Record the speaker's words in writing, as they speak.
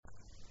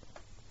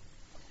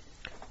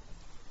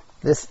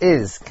This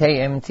is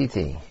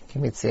KMTT,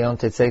 Kimitzion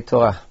Tetzei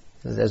Torah.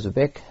 This is Ezra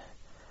Bick.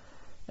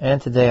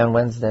 And today on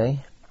Wednesday,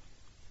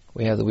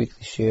 we have the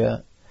weekly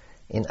shir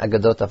in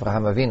Agadot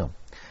Avraham Avinu.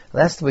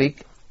 Last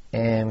week,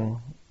 in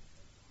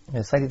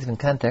a slightly different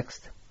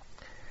context,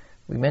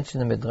 we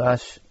mentioned the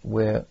Midrash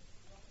where,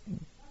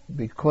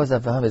 because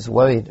Avraham is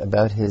worried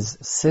about his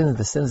sins,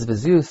 the sins of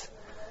his youth,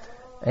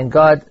 and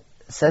God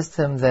says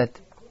to him that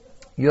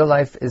your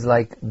life is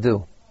like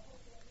dew,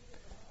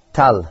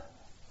 tal,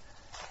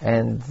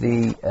 and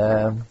the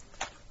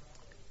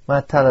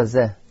ma tal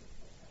hazeh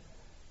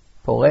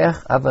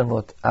poreach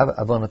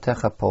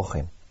avonotecha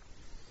porchim.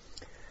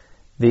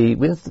 We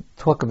didn't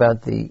talk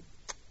about the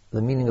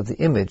meaning of the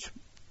image,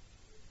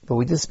 but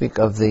we did speak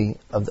of the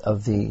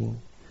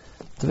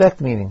direct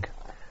meaning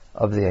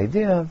of the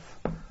idea of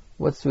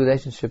what's the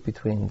relationship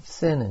between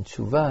sin and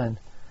tshuva, and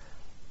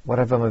what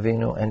Avraham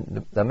Avinu,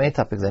 and the main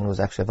topic then was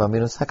actually Avraham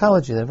Avinu's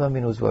psychology, that Avraham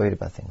Avinu was worried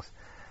about things.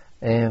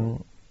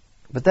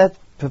 But that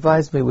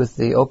provides me with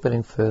the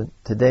opening for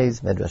today's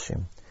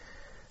Midrashim.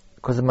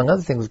 Because among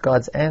other things,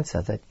 God's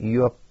answer that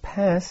your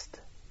past,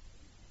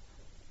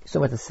 so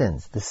about the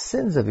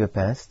sins of your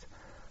past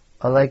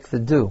are like the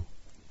dew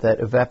that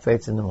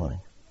evaporates in the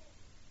morning.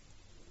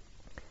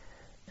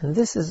 And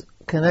this is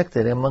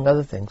connected, among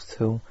other things,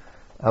 to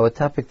our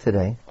topic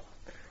today,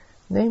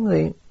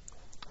 namely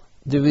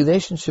the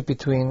relationship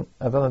between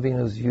Avraham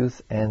Avinu's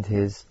youth and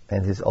his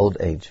old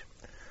age.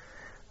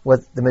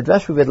 What the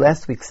Midrash we read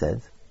last week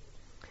said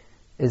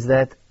is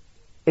that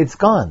it's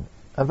gone.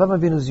 Avraham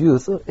Avinu's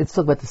youth, it's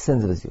talking about the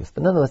sins of his youth,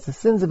 but nonetheless, the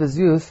sins of his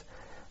youth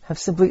have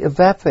simply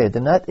evaporated.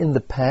 They're not in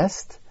the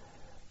past,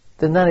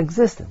 they're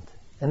non-existent.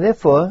 And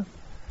therefore,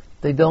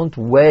 they don't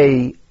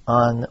weigh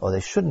on, or they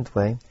shouldn't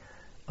weigh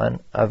on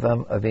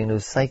Avraham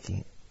Avinu's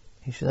psyche.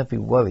 He should not be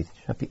worried, he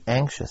should not be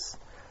anxious,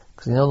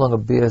 because he no longer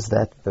bears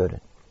that burden.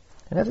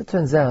 And as it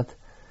turns out,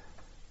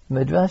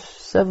 Midrash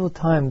several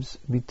times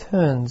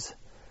returns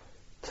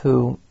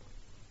to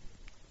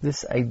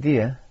this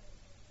idea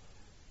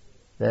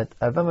that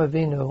Avraham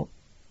Avinu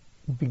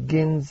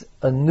begins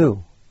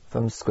anew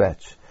from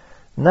scratch.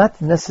 Not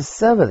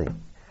necessarily,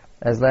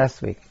 as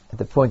last week, at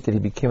the point that he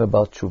became a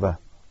Baal Tshuva,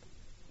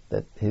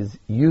 that his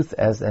youth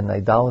as an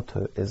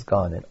idolater is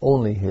gone, and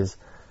only his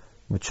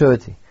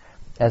maturity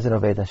as an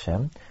Oved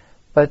Hashem.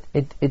 But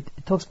it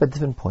talks about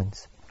different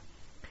points.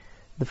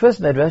 The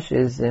first Midrash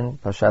is in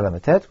Parsha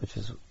Lametet, which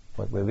is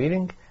what we're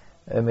reading,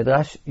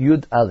 Midrash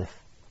Yud Aleph.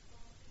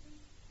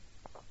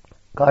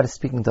 God is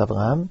speaking to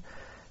Abraham,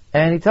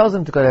 and he tells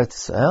him to go to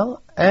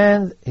Israel,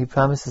 and he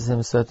promises him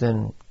a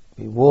certain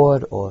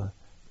reward or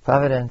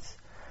providence,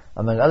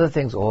 among other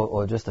things,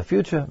 or just a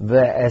future.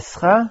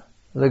 Ve'escha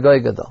l'goy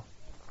gadol.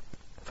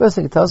 First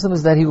thing he tells him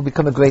is that he will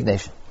become a great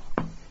nation.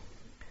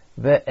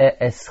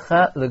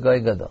 Ve'escha l'goy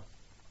gadol.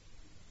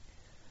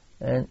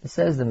 And it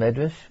says the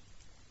Midrash,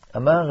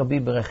 Amar Rabbi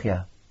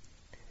Berechia,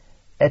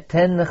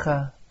 Eten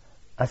lecha,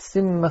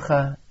 asim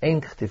lecha,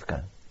 ein k'tiv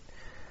kan.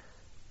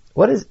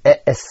 What is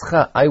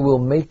escha? I will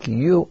make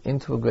you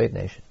into a great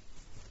nation.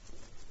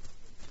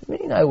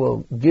 Meaning I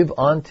will give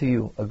unto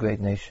you a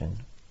great nation.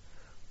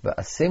 But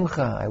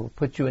asimcha, I will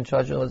put you in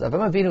charge of those.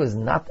 Avraham Avinu is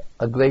not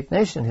a great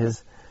nation.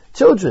 His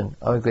children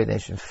are a great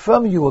nation.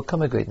 From you will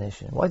come a great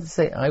nation. Why does it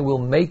say, I will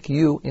make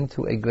you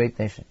into a great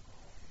nation?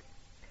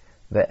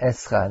 The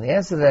escha. And the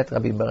answer that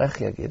Rabbi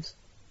Berechia gives,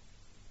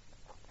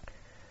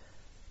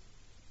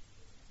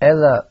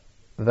 Ela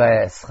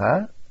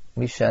v'escha,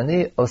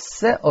 Mishani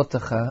ose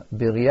otecha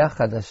biriya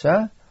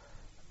chadasha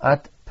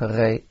at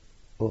perei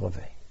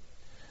uravei.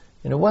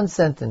 In one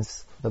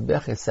sentence, the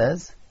Berechia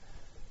says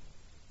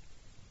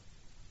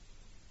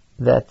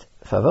that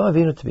for Avraham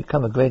Avinu to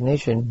become a great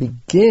nation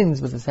begins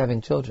with his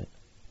having children.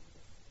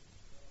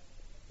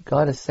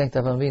 God is saying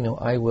to Avraham Avinu,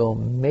 I will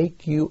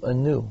make you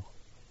anew.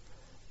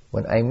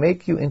 When I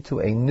make you into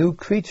a new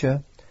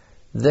creature,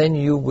 then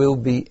you will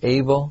be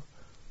able,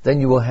 then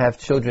you will have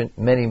children,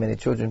 many, many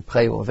children.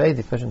 Prei uravei, the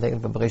expression taken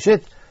from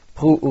Bereshit,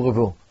 pru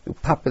uravu. You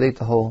populate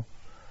the whole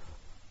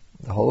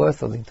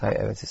earth, or the entire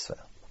Eretz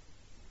Yisrael.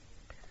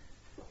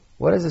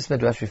 What is this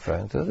Midrash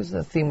referring to? This is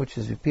a theme which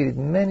is repeated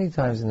many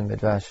times in the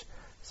Midrash,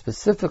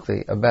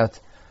 specifically about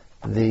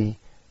the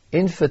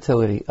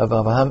infertility of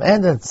Abraham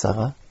and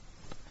Sarah,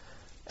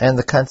 and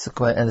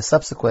the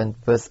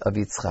subsequent birth of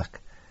Yitzchak.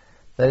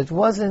 That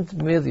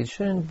it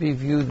shouldn't be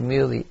viewed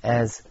merely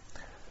as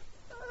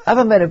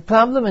Abraham had a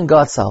problem and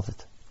God solved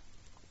it.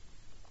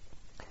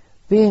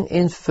 Being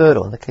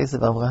infertile, in the case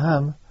of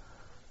Abraham,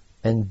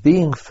 and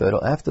being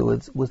fertile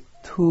afterwards, were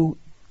two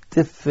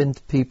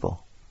different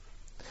people.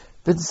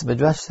 This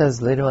Midrash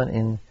says later on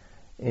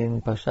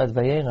in Parshat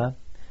Vayera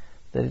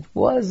that it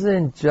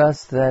wasn't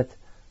just that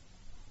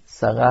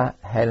Sarah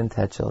hadn't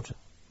had children.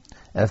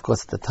 And of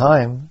course at the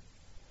time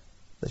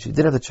that she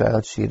did have the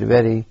child, she had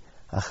already,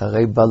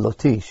 acharei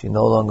baloti, she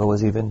no longer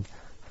was even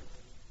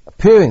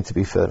appearing to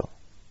be fertile.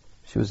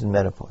 She was in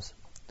menopause.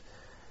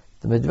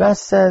 The Midrash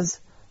says,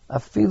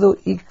 afilu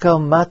ikar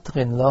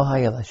matrin lo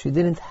hayala. She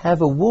didn't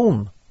have a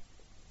womb.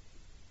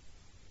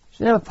 She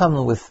didn't have a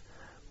problem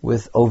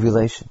with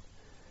ovulation.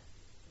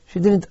 She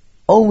didn't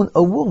own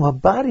a womb. Her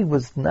body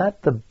was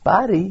not the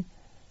body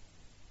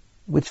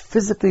which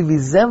physically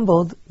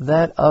resembled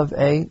that of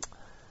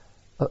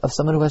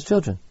someone who has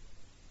children.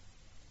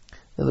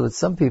 In other words,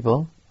 some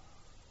people,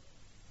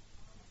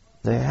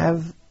 they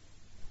have,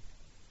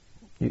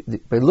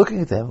 by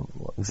looking at them,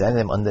 examining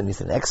them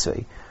underneath an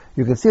X-ray,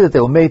 you can see that they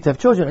were made to have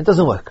children. It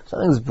doesn't work.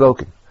 Something's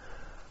broken.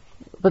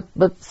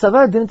 But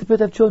Sarah didn't appear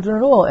to have children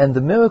at all, and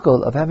the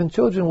miracle of having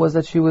children was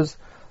that she was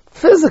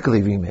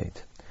physically remade.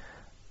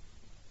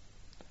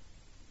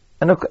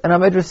 And our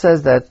Medrash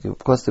says that, of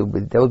course, that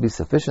would be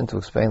sufficient to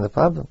explain the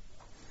problem.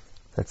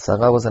 That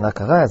Sarah was an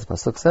akara, as the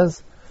Pasuk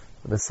says,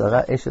 the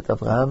Sarah Eshet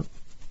Abraham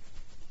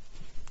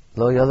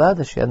Lo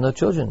Yalada, she had no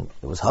children.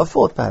 It was her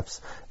fault, perhaps.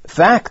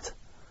 Fact,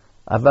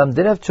 Abraham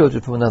did have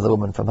children from another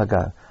woman, from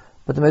Hagar.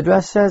 But the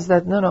Midrash says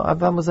that, no,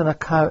 Abraham was an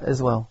akar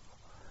as well.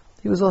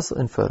 He was also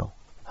infertile.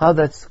 How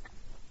that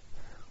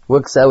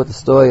works out with the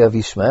story of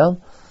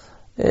Ishmael,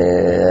 I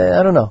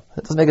don't know.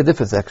 It doesn't make a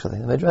difference, actually.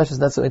 The Midrash is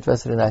not so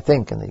interested in, I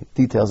think, in the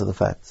details of the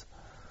facts.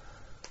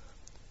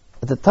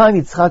 At the time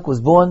Yitzchak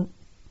was born,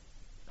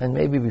 and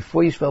maybe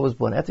before Ishmael was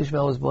born, after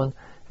Ishmael was born,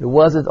 it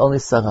wasn't only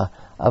Sarah.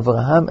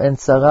 Abraham and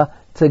Sarah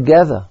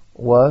together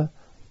were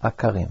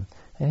akarim.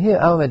 And here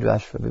our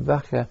Midrash, Rabbi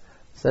Bachya,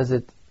 says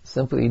it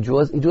simply, he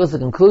draws the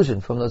conclusion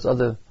from those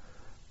other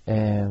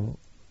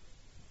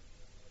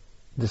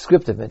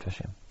descriptive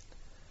Midrashim.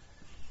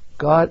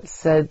 God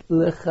said,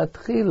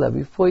 Lechatchila,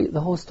 before the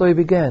whole story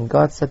began,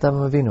 God said to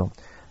Avraham Avinu,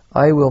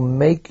 I will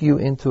make you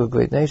into a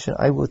great nation.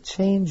 I will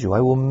change you. I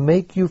will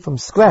make you from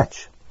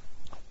scratch.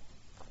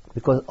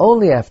 Because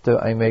only after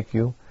I make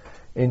you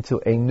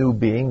into a new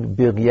being,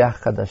 Biryah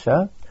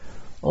Chadasha,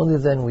 only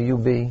then will you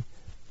be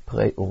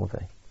Prei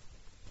Urvei.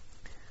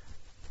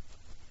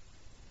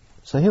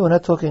 So here we're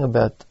not talking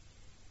about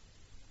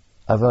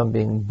Avram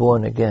being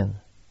born again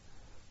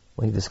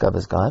when he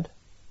discovers God,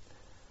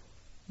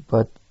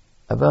 but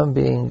Avram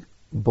being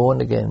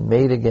born again,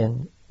 made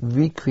again,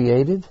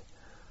 recreated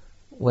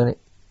when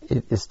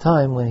it is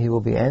time when he will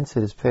be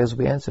answered, his prayers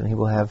will be answered, and he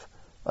will have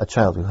a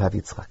child, he will have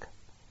Yitzchak.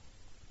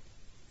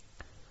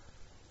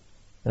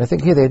 And I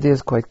think here the idea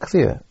is quite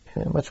clear,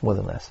 much more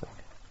than last week,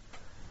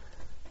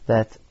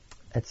 that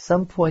at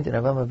some point in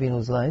Avraham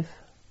Avinu's life,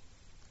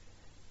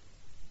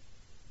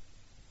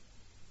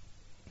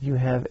 you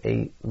have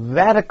a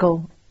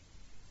radical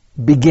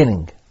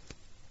beginning.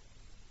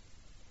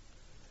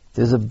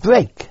 There's a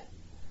break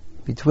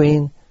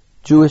between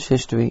Jewish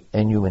history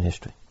and human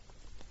history,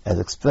 as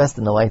expressed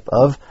in the life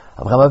of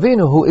Avraham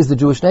Avinu, who is the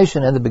Jewish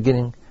nation and the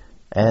beginning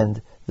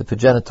and the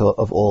progenitor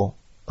of all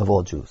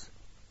Jews.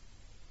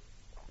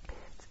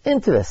 It's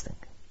interesting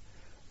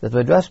that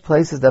Midrash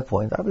places that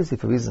point, obviously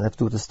for reasons that have to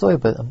do with the story,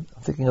 but I'm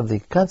thinking of the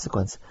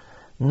consequence,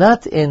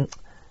 not in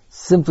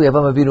simply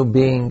Avraham Avinu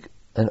being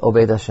an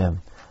Obed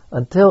Hashem.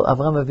 Until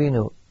Avraham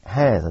Avinu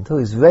until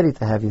he's ready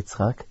to have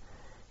Yitzchak,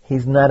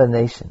 he's not a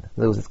nation.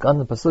 It's gone in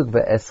the Pasuk,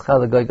 Ve'escha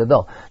l'goy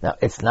gadol. Now,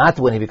 it's not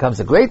when he becomes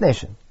a great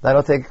nation.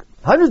 That'll take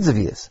hundreds of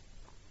years.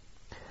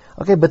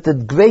 Okay, but the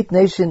great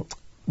nation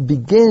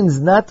begins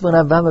not when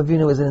Avraham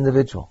Avinu is an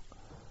individual.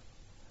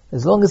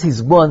 As long as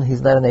he's one,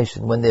 he's not a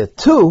nation. When there are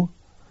two,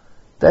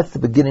 that's the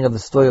beginning of the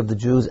story of the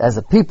Jews as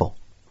a people.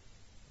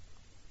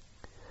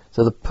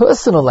 So the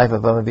personal life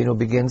of Avraham Avinu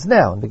begins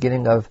now, the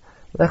beginning of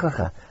Lech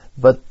Lecha.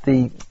 But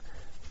the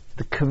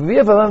career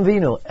of Avraham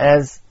Avinu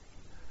as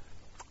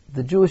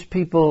the Jewish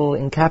people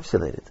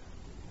encapsulated,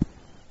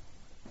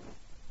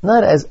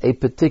 not as a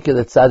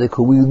particular tzaddik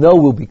who we know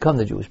will become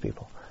the Jewish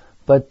people,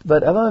 but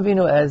Avraham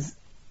Avinu as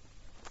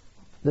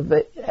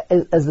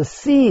the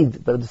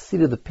seed, but the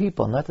seed of the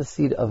people, not the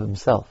seed of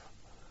himself,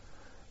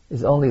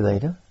 is only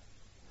later.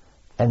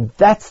 And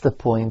that's the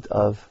point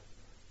of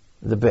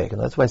the break. And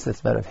that's why I said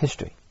it's a matter of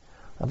history.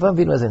 Avraham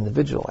Avinu as an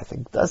individual, I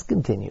think, does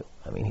continue.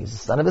 I mean, he's the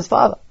son of his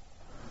father.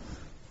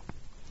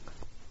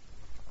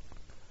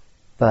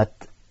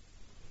 But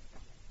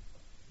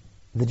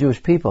the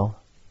Jewish people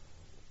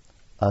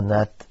are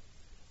not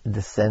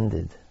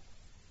descended.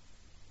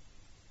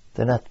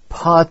 They're not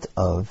part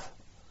of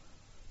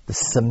the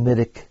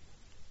Semitic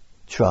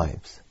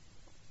tribes.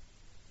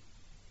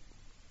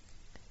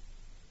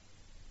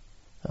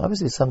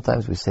 Obviously,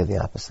 sometimes we say the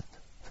opposite.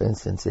 For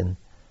instance, in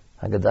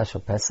Haggadah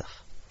Shel Pesach,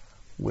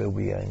 where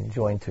we are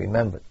enjoined to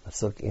remember,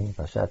 Pasuk in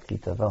Pashat Ki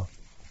Tavo.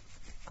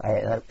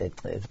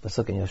 It's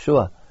Pasuk in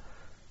Yeshua,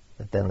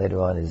 that then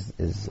later on is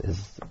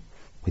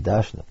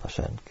Midash in the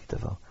Pashat Ki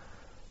Tavo.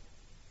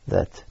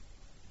 That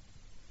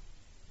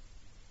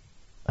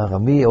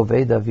Arami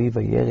Ovei Davi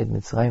Vayered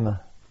Mitzrayma.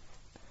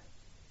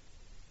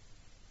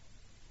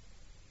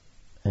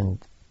 And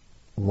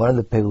one of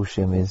the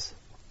Perushim is,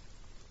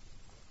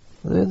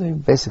 the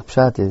basic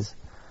pshat is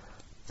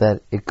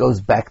that it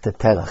goes back to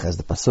Terach, as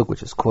the pasuk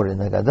which is quoted in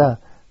the Haggadah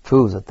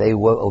proves that they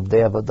were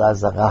Obdei Avodah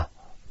Zarah.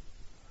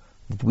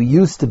 That we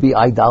used to be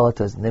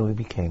idolaters, and then we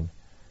became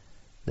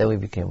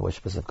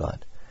worshippers of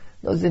God.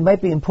 Now, it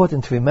might be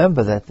important to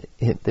remember that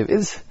there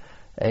is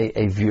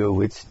a view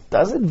which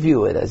doesn't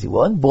view it as you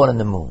weren't born on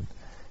the moon.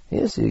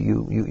 Yes,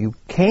 you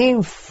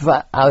came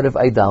out of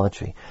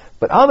idolatry,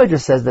 But our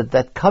Midrash says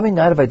that coming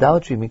out of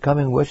idolatry,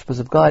 becoming worshippers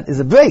of God,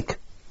 is a break.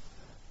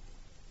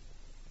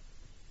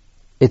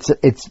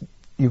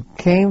 You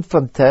came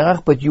from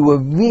Terach, but you were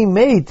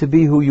remade to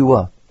be who you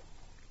are.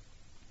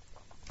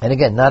 And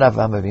again, not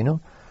Avraham Avinu,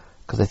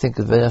 because I think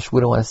the Midrash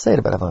wouldn't want to say it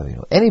about Avraham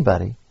Avinu.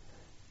 Anybody,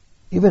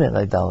 even an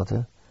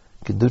idolater,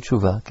 can do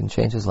tshuva, can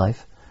change his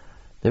life.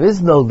 There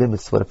is no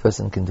limits to what a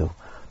person can do.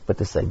 But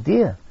this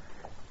idea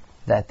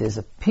that there's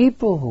a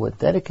people who are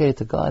dedicated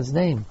to God's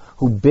name,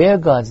 who bear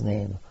God's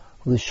name,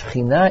 who the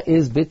Shekhinah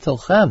is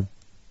bitolchem,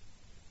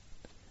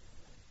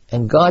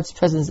 and God's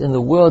presence in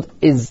the world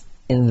is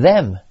in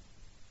them,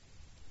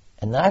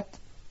 and not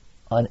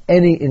on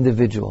any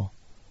individual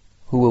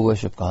who will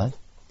worship God.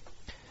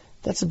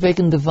 That's a break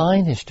in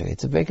divine history.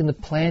 It's a break in the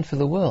plan for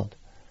the world.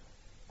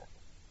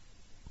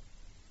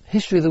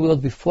 History of the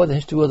world before the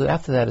history of the world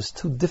after that is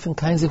two different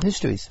kinds of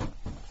histories.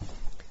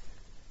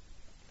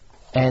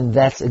 And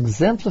that's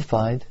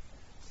exemplified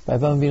by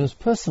Avraham Avinu's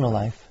personal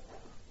life,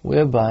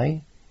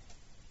 whereby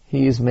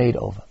he is made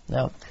over.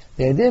 Now,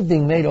 the idea of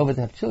being made over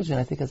to have children,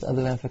 I think, has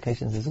other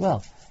ramifications as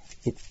well.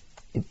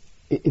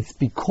 It's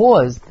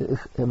because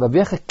Rabbi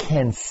Yecha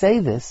can say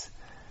this,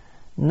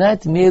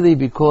 not merely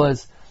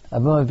because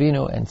Avraham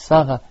Avinu and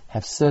Sarah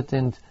have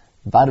certain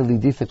bodily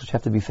defects which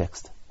have to be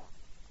fixed,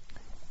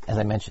 as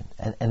I mentioned.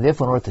 And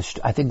therefore, in order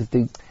to, I think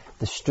that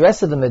the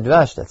stress of the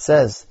Midrash that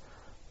says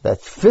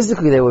that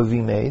physically they were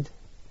remade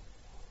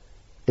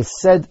is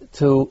said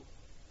to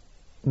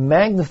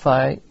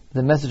magnify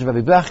the message of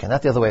Rabbi Bracha,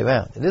 not the other way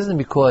around. It isn't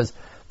because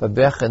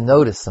Rabbi Bracha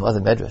noticed some other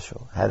Midrash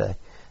who had a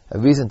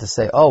reason to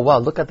say, oh wow,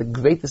 look at the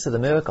greatness of the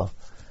miracle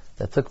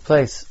that took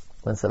place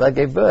when Sarah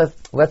gave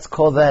birth. Let's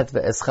call that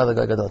Ve'eschal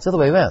Gadol. It's the other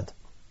way around.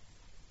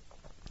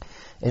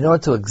 In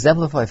order to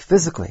exemplify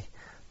physically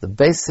the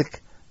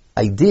basic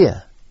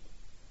idea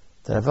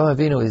that Avraham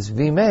Avinu is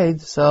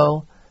remade,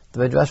 so the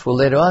Midrash will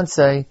later on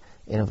say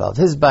it involved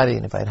his body,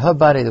 it involved her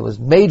body. There was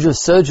major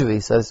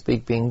surgery, so to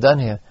speak, being done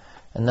here,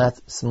 and not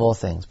small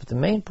things. But the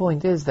main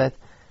point is that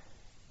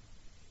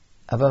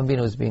Avraham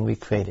Avinu is being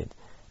recreated.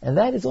 And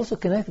that is also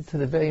connected to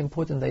the very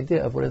important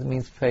idea of what it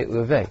means Pei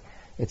Urvei.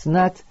 It's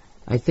not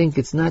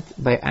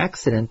by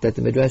accident that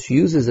the Midrash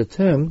uses a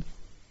term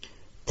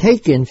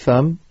taken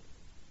from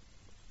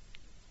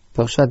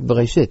Parshat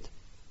Bereshit.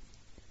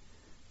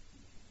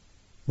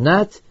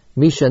 Not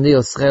Mishani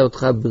Osrei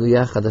Otcha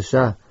B'riyah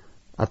Chadasha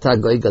Ata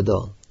Goy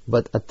Gadol,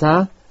 but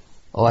Ata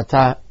or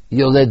Ata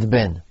Yoled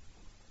Ben.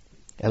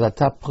 El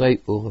Ata Pei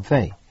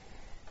Urvei.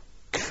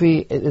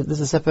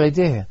 There's a separate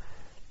idea here.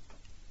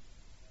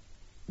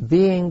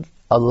 Being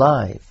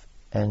alive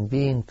and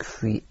being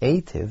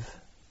creative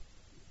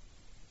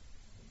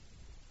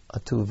are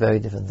two very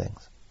different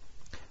things.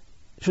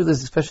 Sure,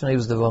 this expression I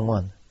used the wrong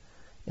one.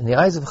 In the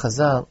eyes of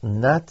Chazal,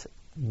 not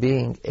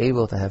being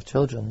able to have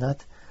children,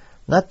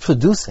 not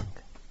producing,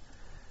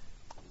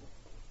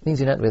 means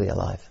you're not really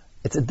alive.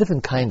 It's a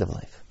different kind of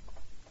life.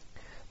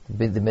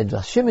 The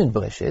Midrashim in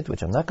Bereshit,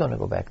 which I'm not going to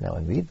go back now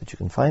and read, but you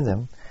can find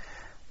them,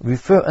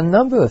 refer a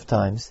number of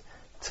times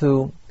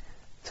to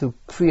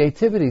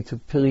creativity, to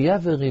Pirya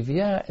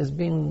v'Rivya, as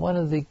being one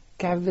of the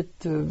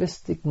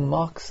characteristic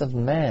marks of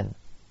man,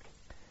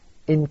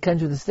 in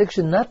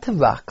contradistinction not to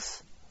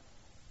rocks,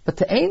 but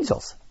to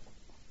angels.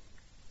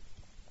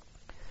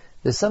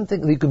 There's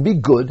something, you can be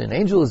good, an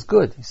angel is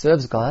good, he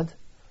serves God,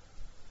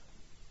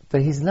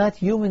 but he's not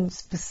human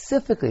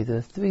specifically. There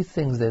are three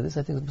things there. This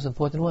I think is the most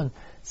important one.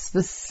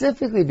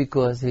 Specifically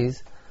because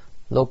he's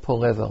lo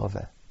poreh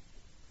v'roveh.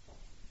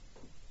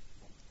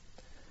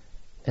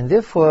 And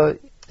therefore,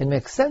 it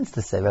makes sense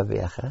to say, Rabbi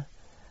Yecha,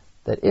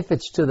 that if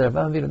it's true that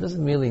Avraham Avinu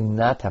doesn't merely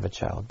not have a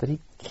child, but he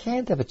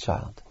can't have a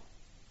child,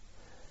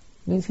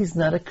 it means he's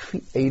not a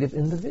creative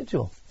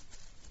individual.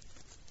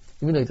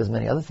 Even though he does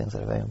many other things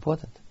that are very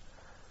important.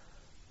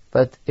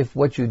 But if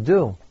what you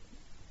do,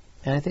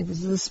 and I think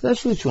this is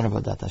especially true in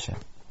Avodat Hashem,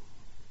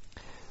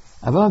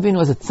 Avraham Avinu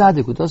was a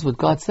tzaddik who does what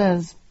God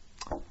says,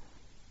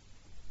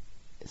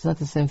 it's not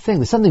the same thing.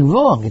 There's something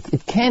wrong.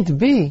 It can't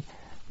be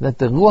that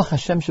the Ruach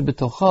Hashem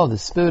Shebetocho, the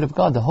Spirit of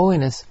God, the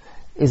holiness,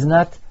 is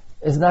not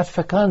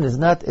fecund, is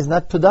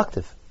not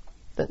productive.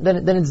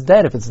 Then it's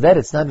dead. If it's dead,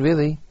 it's not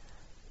really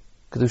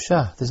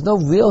Kedusha. There's no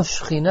real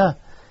Shekhinah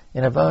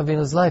in Avraham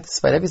Avinu's life,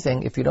 despite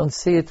everything, if you don't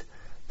see it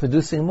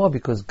producing more,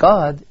 because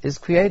God is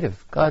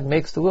creative. God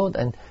makes the world,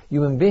 and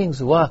human beings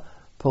who are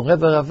poreh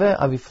v'raveh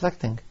are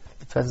reflecting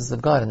the presence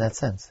of God in that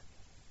sense.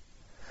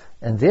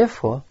 And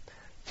therefore,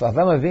 for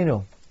Avraham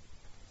Avinu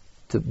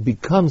to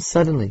become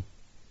suddenly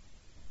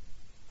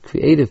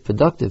creative,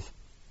 productive,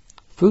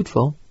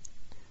 fruitful,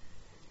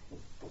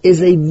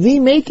 is a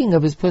remaking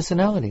of his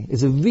personality,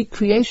 is a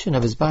recreation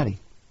of his body.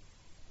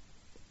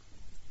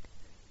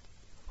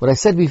 What I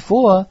said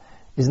before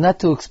is not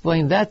to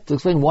explain that, to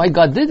explain why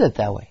God did it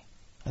that way.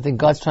 I think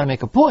God's trying to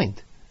make a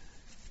point.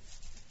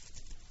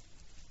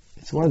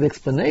 It's one of the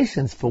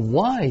explanations for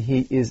why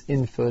he is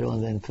infertile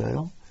and then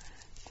fertile,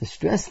 to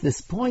stress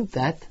this point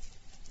that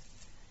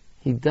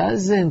he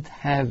doesn't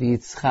have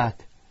Yitzchak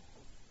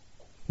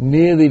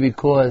merely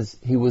because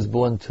he was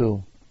born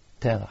to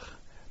Terach.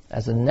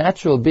 as a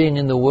natural being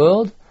in the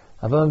world,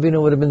 Avraham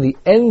Avinu would have been the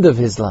end of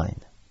his line.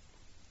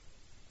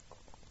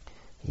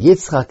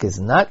 Yitzchak is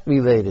not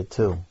related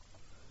to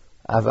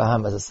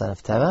Avraham as a son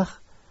of Terach,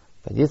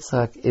 but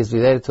Yitzchak is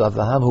related to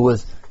Avraham, who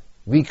was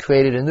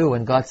recreated anew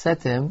when God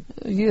said to him,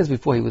 years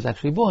before he was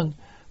actually born,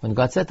 when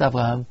God said to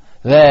Avraham,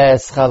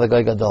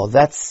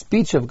 that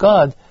speech of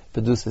God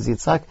produces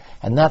Yitzchak,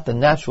 and not the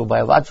natural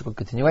biological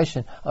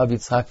continuation of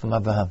Yitzchak from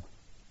Avraham.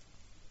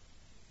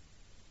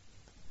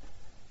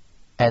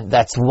 And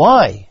that's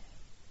why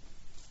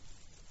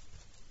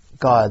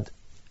God,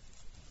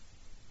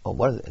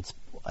 it's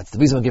the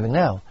reason we're giving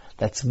now.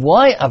 That's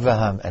why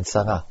Avraham and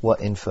Sarah were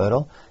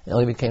infertile and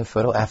only became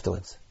fertile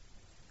afterwards.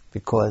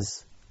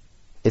 Because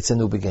it's a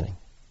new beginning.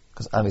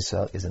 Because Am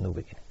Yisrael is a new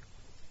beginning.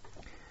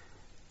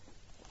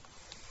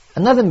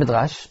 Another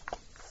midrash,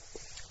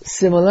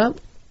 similar,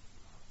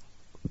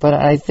 but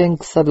I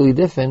think subtly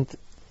different,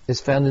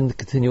 is found in the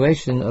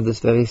continuation of this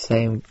very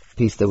same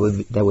piece that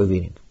we're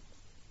reading.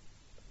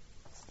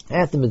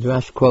 At the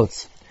midrash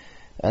quotes,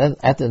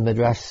 at the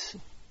midrash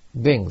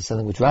brings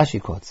something which Rashi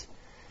quotes,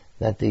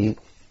 that the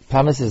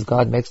promises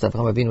God makes to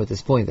Avraham Avinu at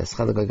this point,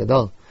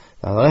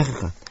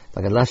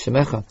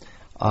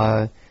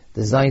 are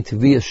designed to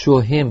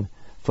reassure him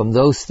from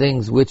those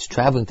things which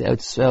traveling to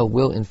Eretz Yisrael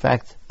will in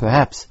fact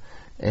perhaps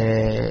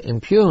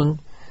impugn,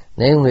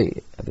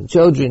 namely having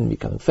children,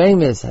 becoming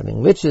famous,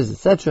 having riches,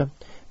 etc.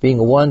 Being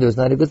a wonder is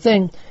not a good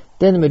thing.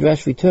 Then the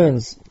midrash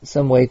returns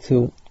some way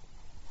to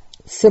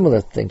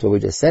similar thing to what we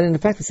just said, and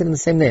in fact it's said in the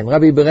same name,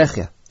 Rabbi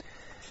Berechia,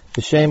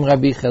 B'Shem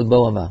Rabbi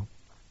Chelbo Amar.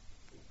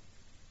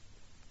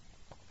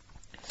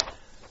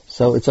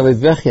 So it's Rabbi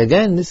Berechia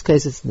again. In this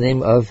case, it's the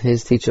name of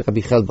his teacher,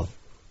 Rabbi Chelbo.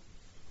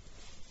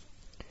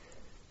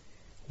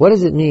 What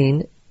does it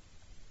mean?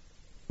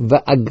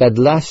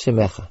 Va'agadla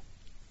shemecha.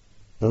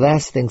 The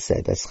last thing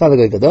said,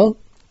 Aschal Gadol,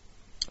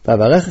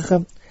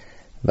 Va'avarechecha,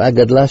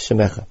 Va'agadla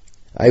shemecha.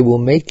 I will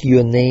make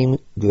your name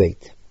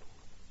great.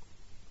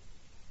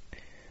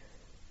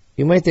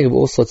 You might think of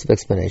all sorts of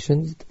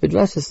explanations. The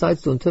Midrash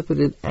decides to interpret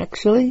it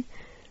actually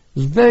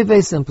very,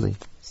 very simply.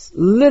 It's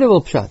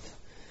literal pshat.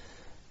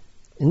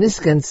 In this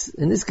case,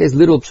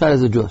 literal pshat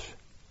is a Jewish.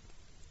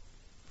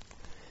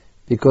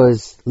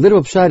 Because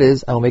literal pshat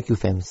is, I will make you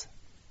famous.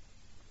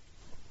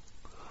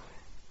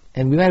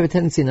 And we might have a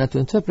tendency not to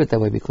interpret it that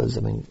way because,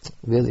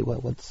 really,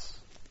 what's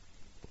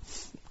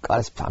God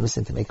is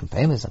promising to make him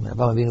famous.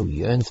 Avraham Avinu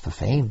yearns for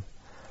fame.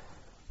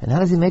 And how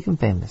does he make him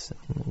famous?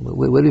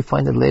 Where do we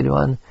find it later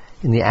on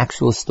in the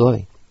actual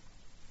story?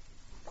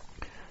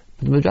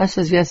 But the Midrash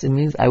says, yes, it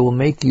means I will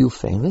make you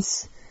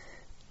famous.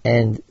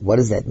 And what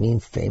does that mean,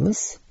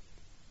 famous?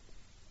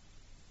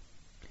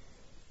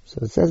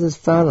 So it says as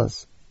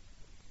follows.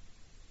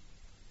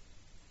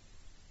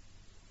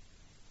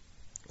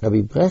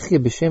 Rabbi Berechia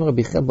b'Shem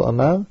Rabbi Chelbo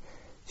Amar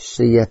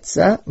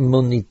sheyatza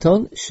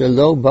moniton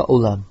shelo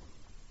ba'olam.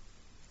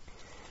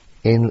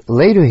 In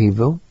later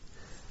Hebrew,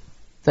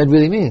 that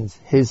really means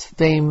his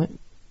fame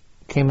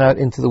came out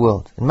into the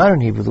world. In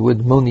modern Hebrew, the word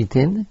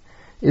monitin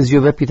is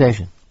your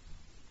reputation.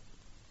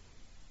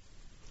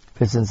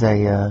 For instance,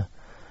 a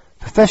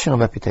professional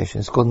reputation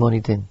is called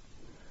monitin.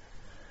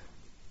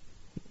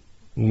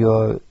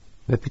 Your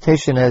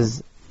reputation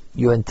as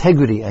your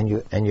integrity and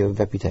your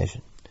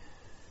reputation.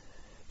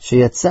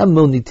 Sheyatza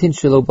monitin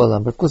shelo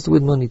ba'olam. But of course, the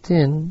word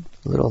monitin,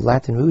 a little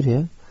Latin root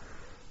here,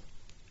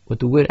 what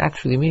the word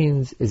actually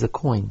means is a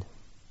coin.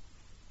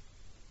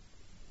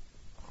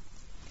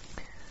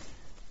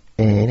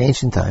 In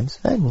ancient times,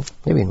 and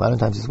maybe in modern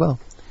times as well,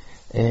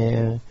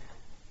 the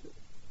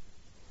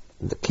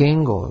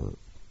king or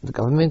the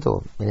government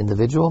or an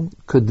individual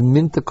could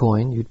mint a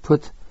coin. You'd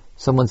put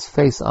someone's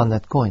face on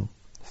that coin.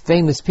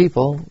 Famous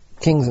people,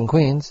 kings and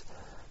queens,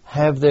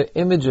 have their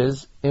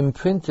images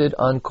imprinted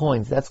on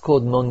coins. That's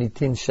called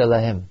monitin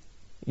shelahem,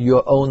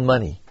 your own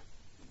money.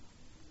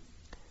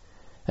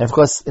 And of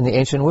course, in the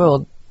ancient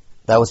world,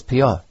 that was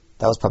PR.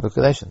 That was public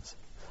relations.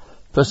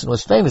 The person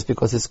was famous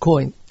because his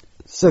coin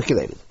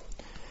circulated,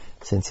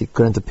 since he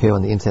couldn't appear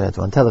on the internet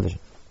or on television.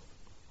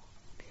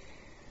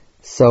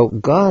 So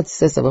God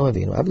says to Avraham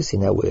Avinu, obviously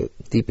now we're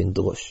deep in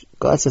Drush.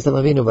 God says to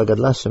Avraham Avinu,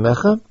 V'agadla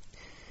shemecha,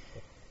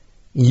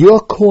 your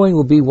coin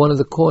will be one of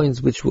the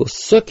coins which will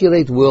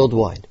circulate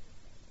worldwide.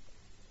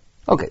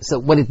 Okay, so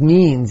what it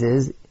means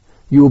is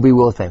you will be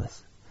world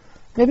famous.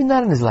 Maybe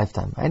not in his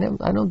lifetime. I don't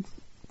know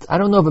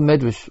of a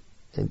medrash,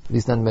 at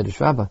least not a medrash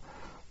rabbah,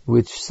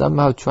 which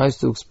somehow tries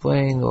to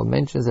explain or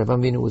mentions that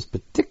Avraham Avinu was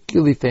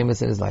particularly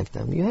famous in his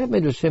lifetime. You have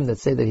medrashim that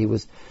say that he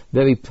was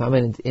very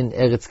prominent in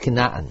Eretz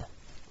Canaan,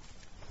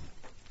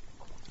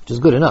 which is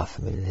good enough,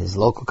 his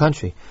local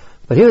country.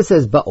 But here it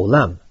says,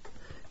 Ba'olam,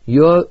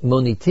 your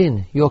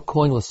monitin, your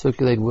coin will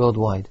circulate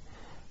worldwide.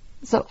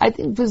 So I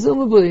think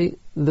presumably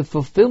the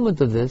fulfillment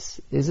of this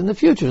is in the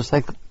future, just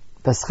like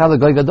Paschal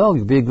Goy Gadol,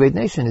 you'll be a great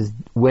nation, is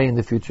way in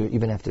the future,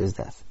 even after his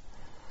death.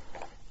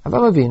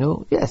 Avraham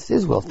Avinu, yes,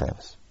 is world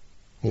famous.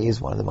 He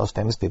is one of the most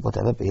famous people to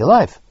ever be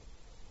alive.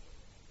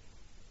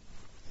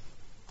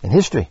 In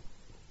history.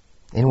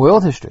 In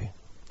world history.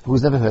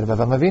 Who's never heard of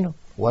Avraham Avinu?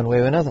 One way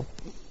or another.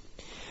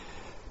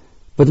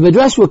 But the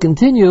Midrash will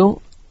continue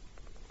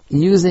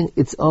using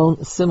its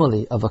own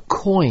simile of a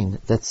coin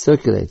that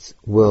circulates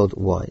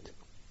worldwide.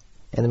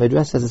 And the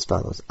Midrash says as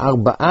follows: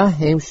 Arba'a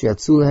hem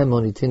shiatzu lehem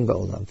monitin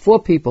ba'olam.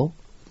 4 people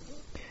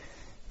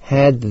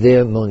had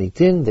their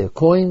monitin, their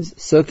coins,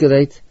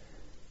 circulate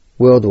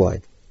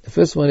worldwide. The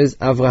first one is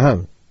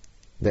Avraham.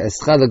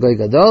 Ve'escha l'goy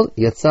gadol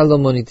yatsa lo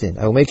monitin.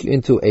 I will make you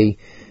into a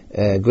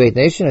great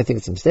nation. I think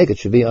it's a mistake. It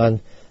should be on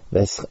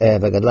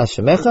V'gadla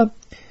shemecha.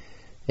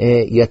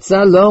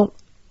 Yatsa lo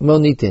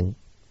monitin.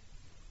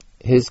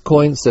 His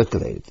coin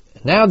circulated.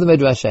 Now the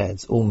Midrash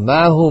adds,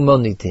 Umahu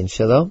monitin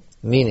shelo,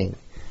 meaning,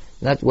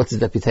 not what's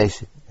his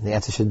reputation. And the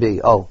answer should be,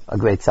 a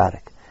great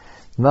tzaddik.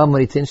 Ma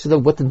monitin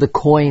shelo, what did the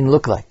coin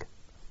look like?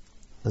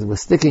 We're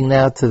sticking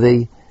now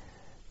to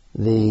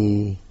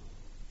the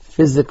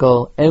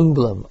physical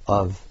emblem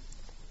of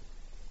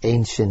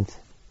ancient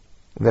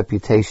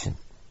reputation.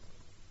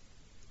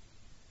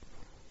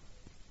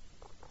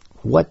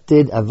 What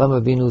did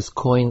Avraham Avinu's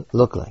coin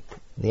look like?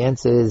 The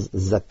answer is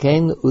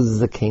Zaken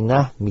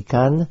u'zakenah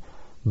mikan,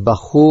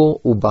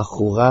 Bachur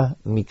u'bachura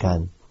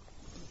mikan.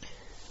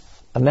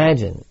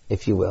 Imagine,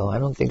 if you will, I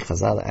don't think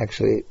Chazal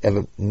actually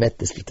ever met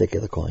this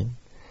particular coin.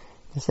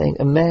 They're saying,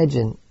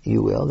 imagine,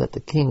 you will, that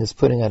the king is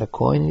putting out a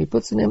coin and he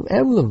puts an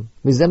emblem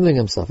resembling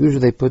himself.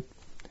 Usually they put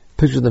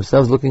pictures of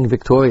themselves looking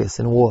victorious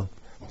in war.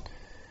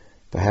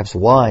 Perhaps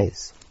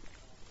wise.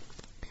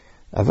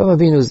 Avraham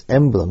Avinu's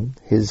emblem,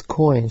 his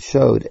coin,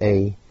 showed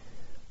a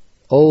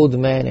old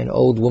man and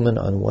old woman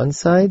on one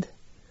side,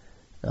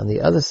 on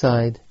the other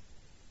side,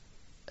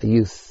 a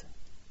youth,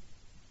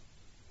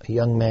 a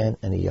young man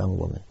and a young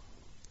woman.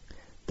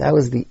 That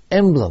was the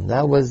emblem,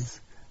 that was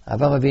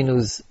Avraham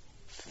Avinu's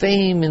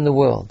fame in the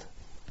world,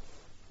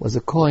 was a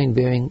coin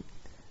bearing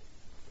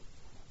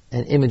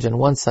an image on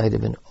one side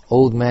of an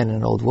old man and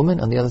an old woman,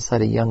 on the other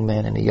side a young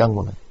man and a young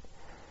woman.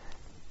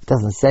 It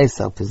doesn't say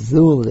so,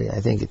 presumably I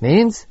think it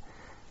means,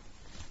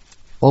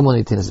 all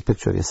monitin is a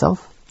picture of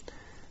yourself.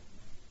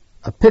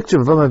 A picture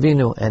of Avraham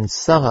Avinu and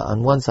Sarah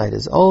on one side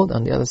is old,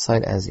 on the other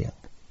side as young.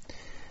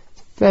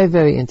 Very,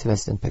 very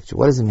interesting picture.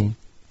 What does it mean?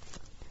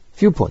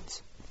 Few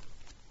points.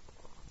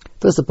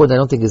 First, the point I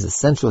don't think is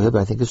essential here,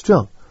 but I think is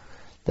true.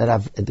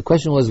 The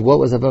question was, what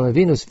was Avraham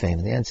Avinu's fame?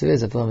 And the answer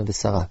is Avraham and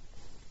Sarah.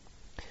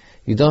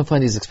 You don't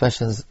find these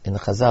expressions in the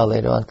Chazal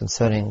later on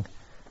concerning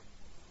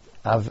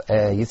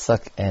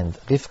Yitzchak and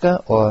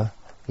Rivka, or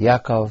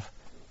Yaakov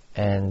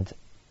and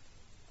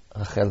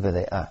Rachel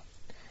v'Leah.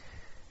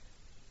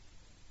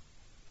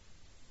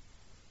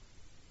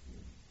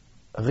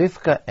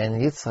 Rivka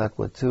and Yitzchak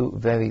were 2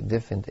 very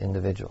different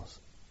individuals.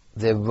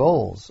 Their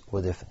roles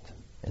were different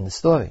in the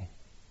story.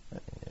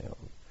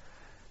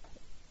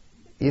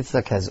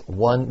 Yitzchak has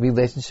one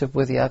relationship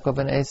with Yaakov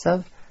and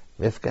Esav.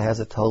 Rivka has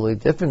a totally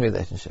different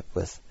relationship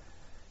with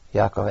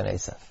Yaakov and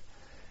Esav.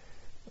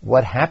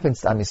 What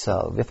happens to Am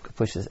Yisrael? Rivka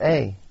pushes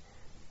A,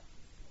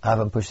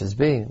 Avram pushes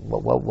B.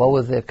 What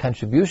were their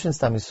contributions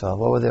to Am Yisrael?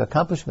 What were their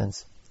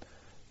accomplishments?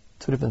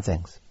 2 different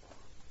things.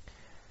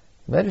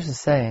 The Medrash is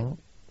saying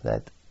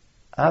that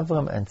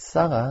Avram and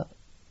Sarah,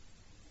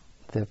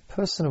 their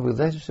personal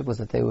relationship was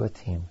that they were a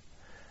team.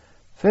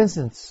 For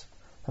instance,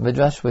 a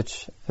Midrash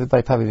which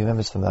everybody probably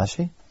remembers from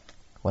Rashi,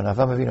 when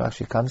Avraham Avinu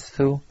actually goes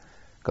to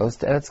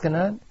Eretz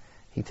Canaan,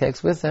 he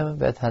takes with him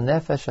Vet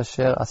HaNefesh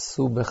Asher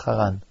Asu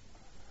B'Charan.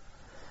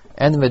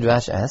 And the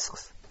Midrash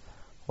asks,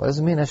 what does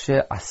it mean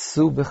Asher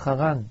Asu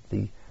B'Charan?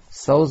 The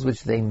souls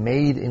which they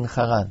made in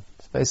Charan.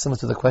 It's very similar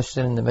to the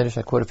question in the Midrash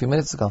I quoted a few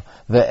minutes ago.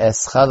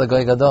 Ve'escha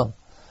l'goy gadol.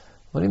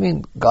 What do you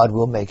mean God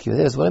will make you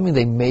this? What do you mean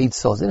they made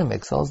souls? They didn't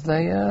make souls,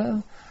 they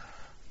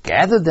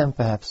gathered them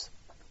perhaps.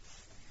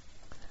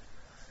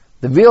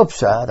 The real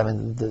pshat,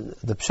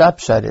 the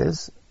pshat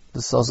is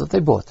the souls that they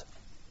bought.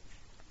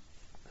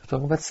 We're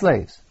talking about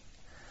slaves.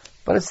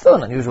 But it's still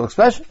an unusual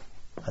expression.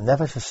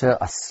 Nefesh asher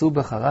asu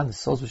b'charan, the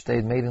souls which they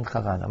had made in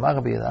Charan. Amar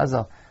Rabbi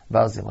Elazar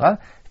bar Zimra,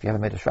 if you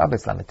haven't made a Shabbat,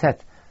 it's Lametet,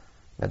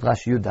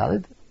 Medrash Yud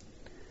Daled.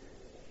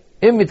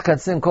 אם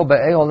מתכנסים כל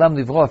באי עולם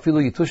לברוא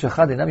אפילו יתוש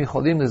אחד אינם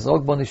יכולים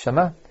לזרוק בו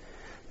נשמה.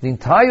 The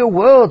entire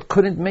world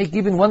couldn't make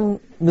even one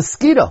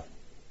mosquito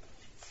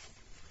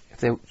if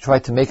they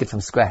tried to make it from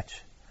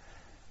scratch.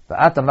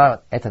 ואת אמר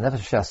את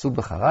הנפש שעשו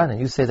בחרן, and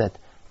you say that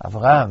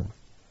Avraham,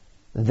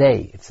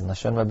 they, it's in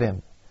Lashon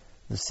Rabim,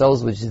 the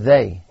souls which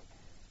they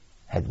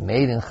had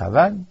made in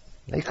Haran,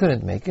 they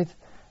couldn't make it.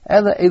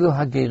 אלא אלו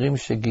הגרים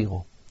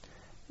שגירו.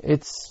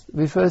 It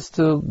refers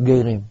to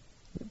gerim,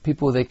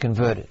 people they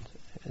converted.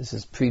 This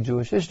is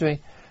pre-Jewish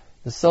history.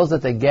 The souls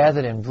that they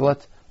gathered and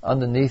brought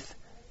underneath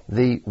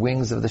the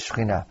wings of the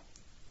Shekhinah.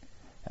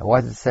 And why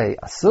did it say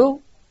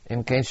Asu?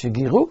 Im kein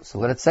shegiru. So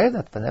let it say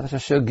that. V'nefesh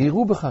asher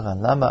giru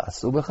b'charan. Lama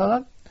asu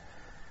b'charan?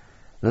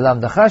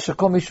 L'lamdacha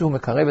shekol mishu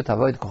mekarev et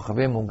avoid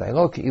kochavim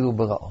u'gayro ki'ilu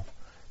b'ra'o.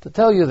 To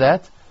tell you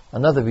that,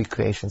 another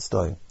recreation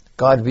story.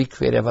 God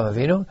recreated Avraham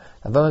Avinu.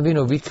 Avraham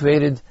Avinu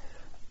recreated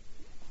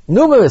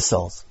numerous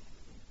souls.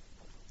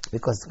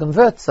 Because to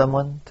convert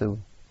someone, to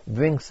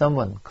bring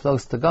someone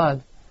close to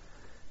God,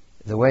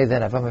 the way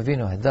that Avraham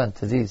Avinu had done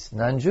to these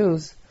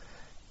non-Jews,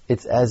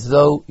 it's as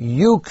though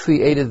you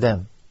created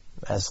them.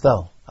 as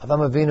though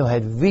Avraham Avinu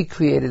had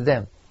recreated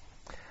them.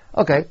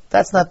 Okay,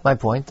 that's not my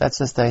point. That's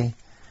just a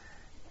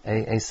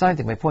side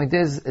thing. My point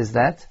is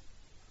that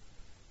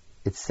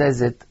it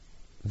says it,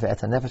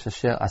 ואת הנפש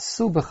אשר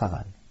עשו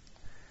בחרן,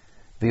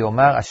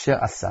 ויאמר אשר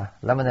עשה.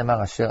 למה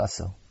נאמר אשר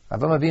עשו?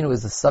 Avraham Avinu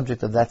is the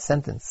subject of that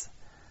sentence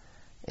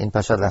in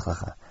Parashat Lech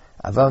Lecha.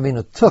 Avraham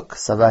Avinu took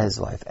Sarah his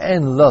wife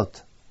and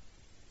Lot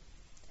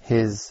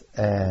his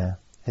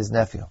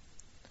nephew,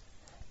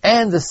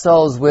 and the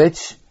souls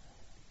which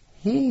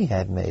he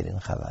had made in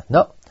Haran.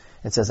 No,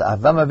 it says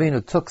Avraham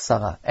Avinu took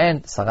Sarah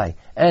and Sarai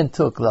and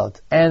took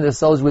Lot and the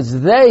souls which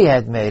they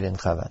had made in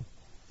Haran.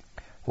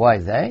 Why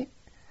they?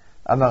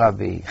 אמר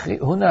רבי,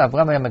 הונה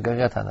אברהם היה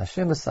מגייר את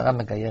הנשים ושרה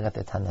מגיירת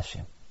את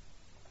הנשים.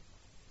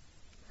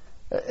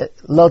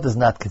 Lot is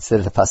not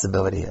considered a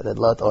possibility here. That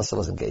Lot also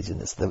was engaged in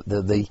this.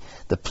 The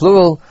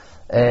plural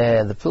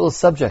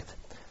subject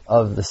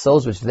of the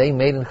souls which they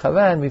made in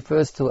Haran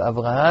refers to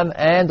Abraham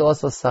and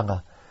also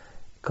Sarah,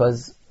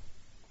 because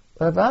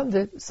what Abraham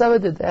did, Sarah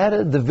did. They had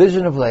a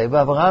division of labor.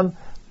 Abraham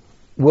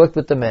worked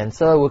with the men,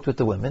 Sarah worked with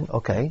the women.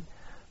 Okay,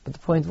 but the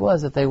point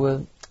was that they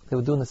were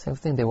doing the same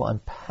thing. They were on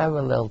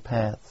parallel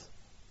paths,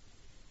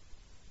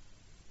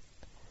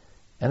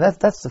 and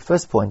that's the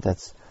first point that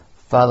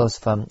follows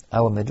from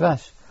our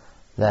midrash,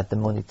 that the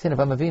monitin of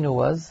Avraham Avinu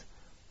was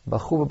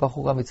Bachur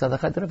v'Bachura mitzad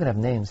echad. They don't even have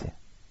names here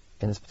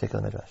in this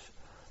particular midrash.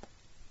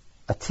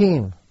 A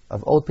team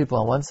of old people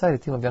on one side, a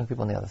team of young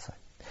people on the other side.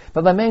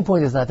 But my main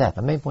point is not that.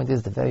 My main point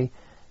is the very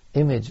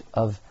image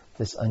of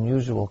this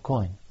unusual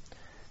coin.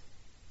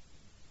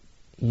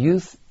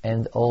 Youth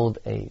and old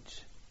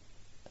age.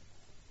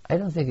 I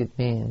don't think it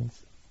means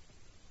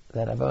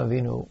that Avraham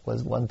Avinu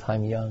was one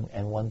time young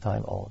and one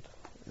time old.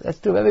 That's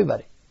true of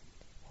everybody.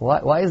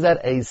 Why is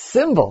that a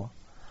symbol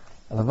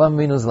of Avraham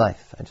Avinu's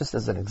life? And just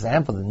as an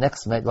example, the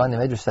next one, the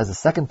Midrash says the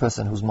second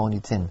person whose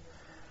monitin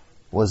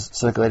was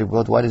circulated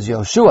worldwide is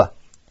Yehoshua.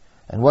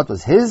 And what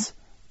was his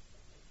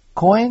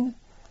coin?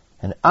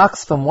 An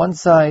ox from one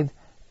side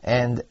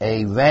and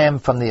a ram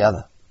from the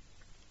other.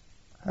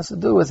 It has to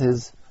do with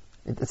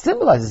it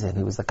symbolizes him.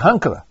 He was the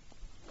conqueror.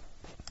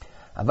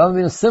 Avraham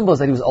Avinu symbols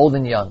that he was old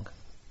and young.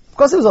 Of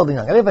course he was old and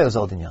young. Everybody was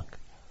old and young.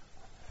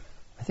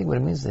 I think what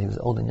it means is that he was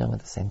old and young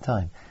at the same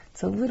time.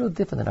 It's a little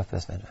different than our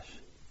first Midrash.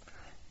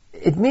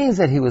 It means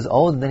that he was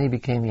old and then he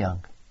became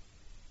young.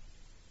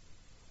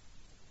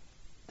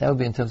 That would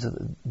be in terms of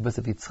the birth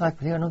of Yitzchak,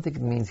 but here I don't think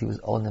it means he was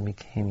old and then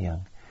became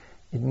young.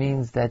 It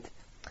means that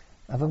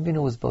Avraham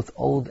Avinu was both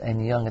old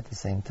and young at the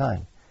same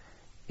time.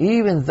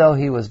 Even though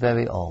he was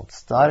very old,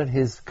 started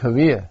his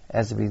career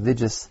as a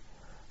religious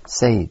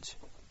sage,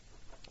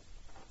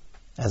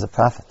 as a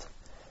prophet,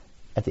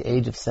 at the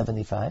age of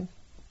 75,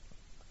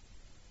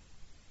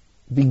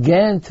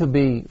 began to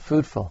be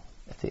fruitful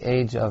at the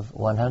age of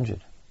 100,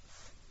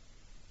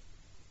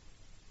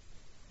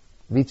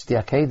 reached the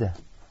Akedah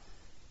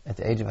at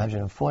the age of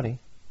 140.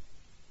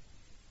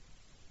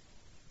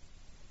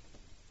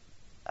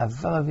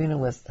 Avraham Avinu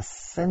was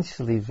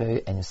essentially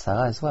and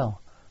Sarah as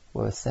well,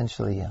 were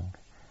essentially young.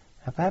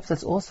 And perhaps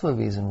that's also a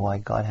reason why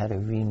God had to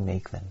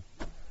remake them.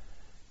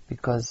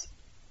 Because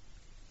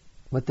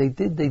what they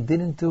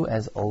didn't do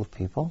as old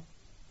people.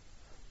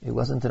 It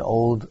wasn't an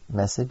old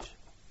message.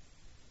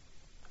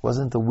 It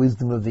wasn't the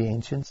wisdom of the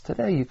ancients.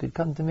 Today you could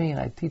come to me and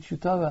I teach you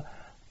Torah.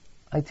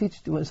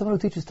 Someone who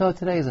teaches Torah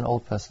today is an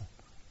old person,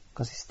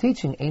 because he's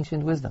teaching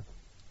ancient wisdom.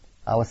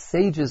 Our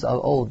sages are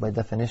old by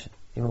definition,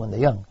 even when they're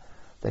young.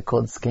 They're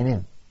called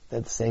skinim.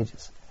 They're the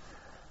sages.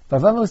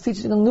 But Avraham was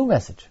teaching a new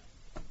message.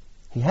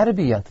 He had to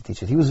be young to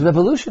teach it. He was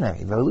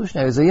revolutionary.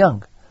 Revolutionaries are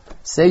young.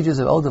 Sages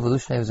are old,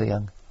 revolutionaries are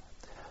young.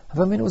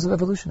 Avraham was a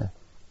revolutionary.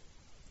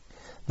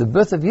 The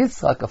birth of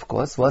Yitzchak, of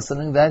course, was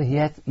something that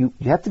you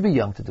have to be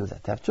young to do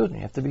that. To have children,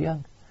 you have to be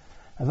young.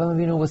 Avraham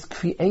Avinu was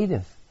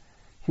creative.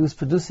 He was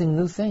producing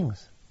new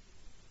things.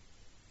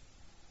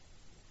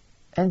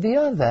 And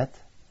beyond that,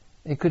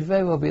 it could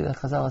very well be that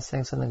Chazal is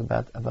saying something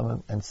about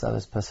Avraham and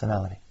Sarah's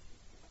personality.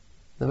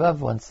 The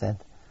Rav once said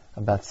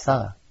about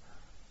Sarah,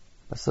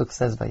 Pasuk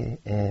says,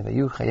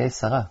 "Vayu chayei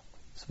Sarah,"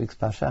 speaks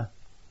Pasha.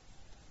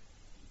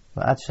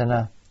 Ma'at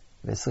shana,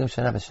 ve'esrim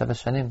shana, ve'sheva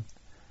shanim,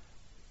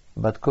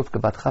 bat kuf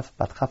kebat chaf,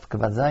 bat chaf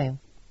kebat zayin.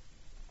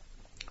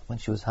 When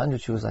she was 100,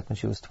 she was like when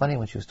she was 20.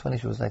 When she was 20,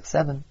 she was like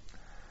 7.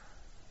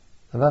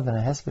 The Rav in a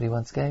hesped he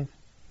once gave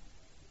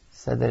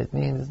said that it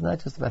means it's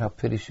not just about how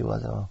pretty she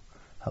was or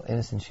how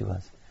innocent she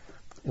was.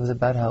 It was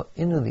about how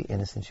innerly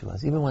innocent she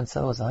was. Even when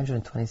Sarah was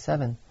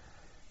 127,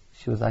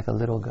 she was like a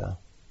little girl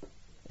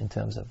in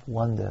terms of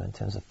wonder, in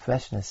terms of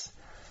freshness.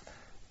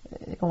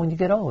 When you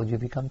get old, you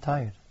become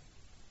tired.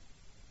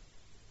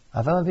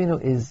 Avraham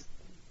Avinu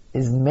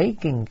is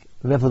making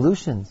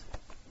revolutions,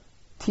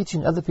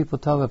 teaching other people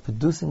Torah,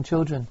 producing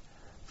children,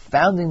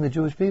 founding the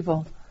Jewish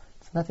people.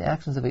 It's not the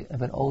actions of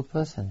an old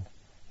person.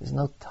 There's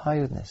no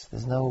tiredness,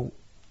 there's no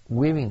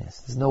weariness,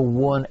 there's no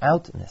worn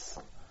outness.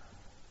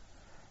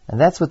 And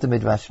that's what the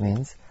Midrash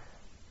means.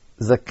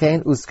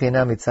 Zaken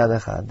uskena mitzad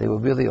echad. They were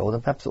really old,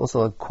 and perhaps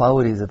also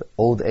qualities of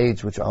old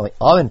age which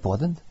are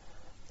important,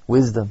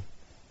 wisdom,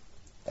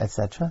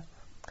 etc.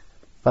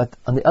 but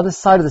on the other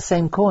side of the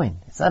same coin.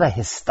 It's not a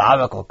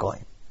historical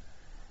coin.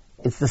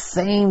 It's the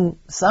same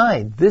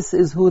side. This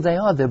is who they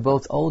are. They're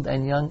both old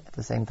and young at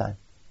the same time.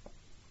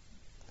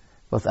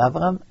 Both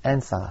Abraham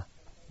and Sarah.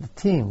 The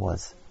team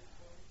was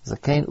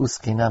Zaken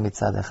uskina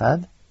mitzad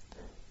echad,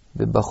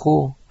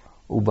 v'bachur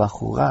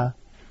ubachura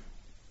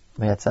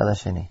mitzad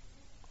hasheni.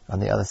 On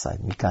the other side,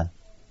 mikan.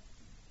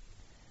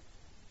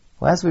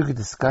 Last week we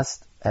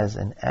discussed as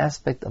an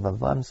aspect of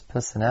Avram's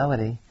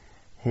personality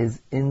his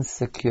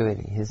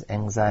insecurity, his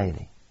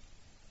anxiety.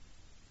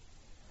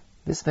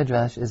 This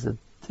midrash is a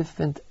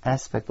different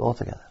aspect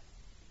altogether.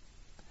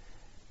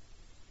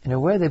 In a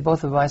way, they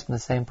both arise from the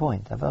same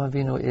point. Avram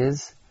Avinu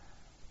is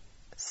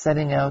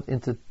setting out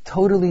into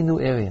totally new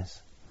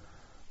areas.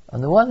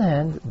 On the one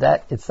hand,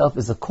 that itself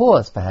is a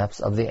cause, perhaps,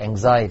 of the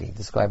anxiety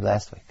described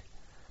last week.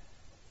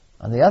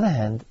 On the other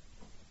hand,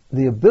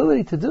 the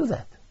ability to do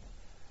that,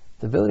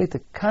 the ability to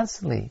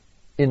constantly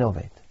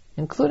innovate,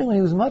 including when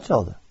he was much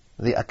older.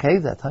 The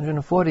Akedah,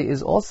 140,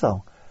 is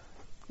also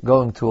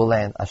going to a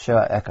land, Asher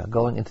Eka,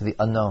 going into the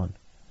unknown,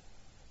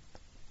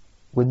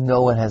 where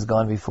no one has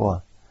gone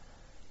before,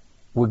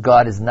 where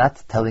God is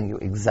not telling you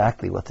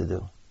exactly what to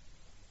do,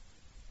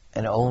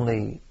 and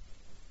only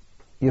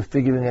you're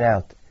figuring it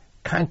out,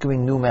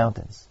 conquering new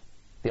mountains.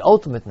 The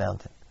ultimate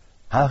mountain,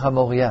 Har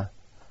HaMoriah,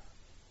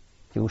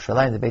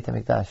 Yerushalayim, the Beit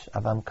HaMikdash,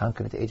 Avram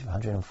conquered at the age of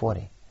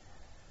 140.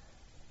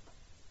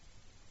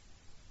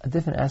 A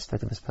different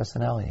aspect of his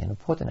personality, an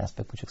important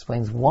aspect which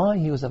explains why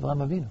he was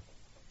Avraham Avinu.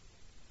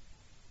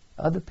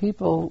 Other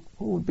people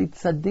who would be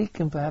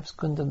tzaddikim perhaps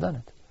couldn't have done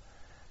it.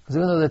 Because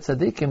even though they're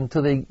tzaddikim,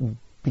 until they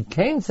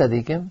became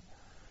tzaddikim,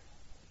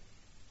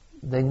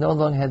 they no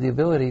longer had the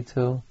ability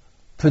to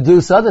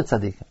produce other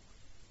tzaddikim.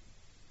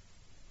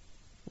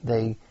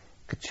 They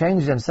could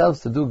change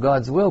themselves to do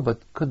God's will,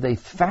 but could they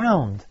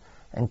found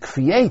and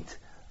create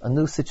a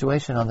new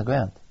situation on the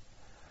ground?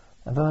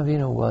 Avraham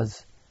Avinu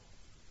was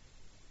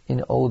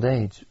in old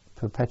age,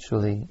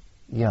 perpetually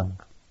young,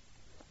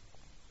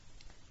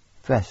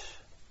 fresh,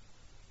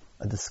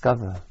 a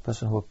discoverer, a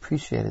person who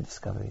appreciated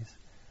discoveries,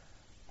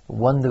 the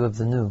wonder of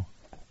the new,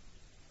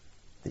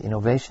 the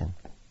innovation,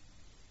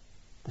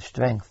 the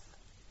strength,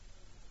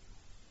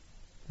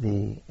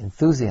 the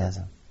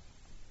enthusiasm,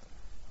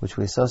 which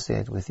we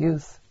associate with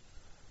youth,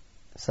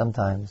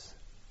 sometimes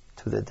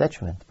to their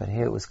detriment, but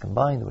here it was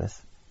combined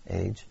with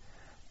age,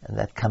 and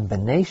that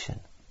combination,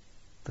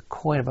 the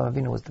coin of Avram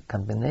Avinu was the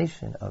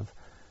combination of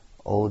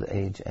old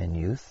age and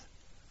youth,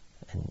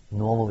 and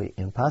normally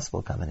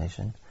impossible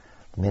combination,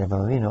 that made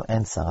Avram Avinu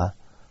and Sarah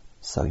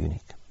so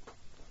unique.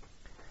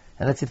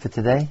 And that's it for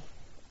today.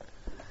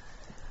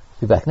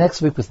 We'll be back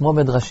next week with more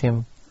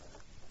midrashim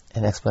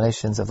and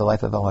explanations of the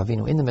life of Avram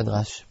Avinu in the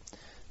midrash.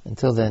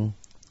 Until then,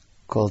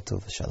 Kol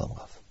Tov Shalom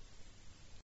Rav.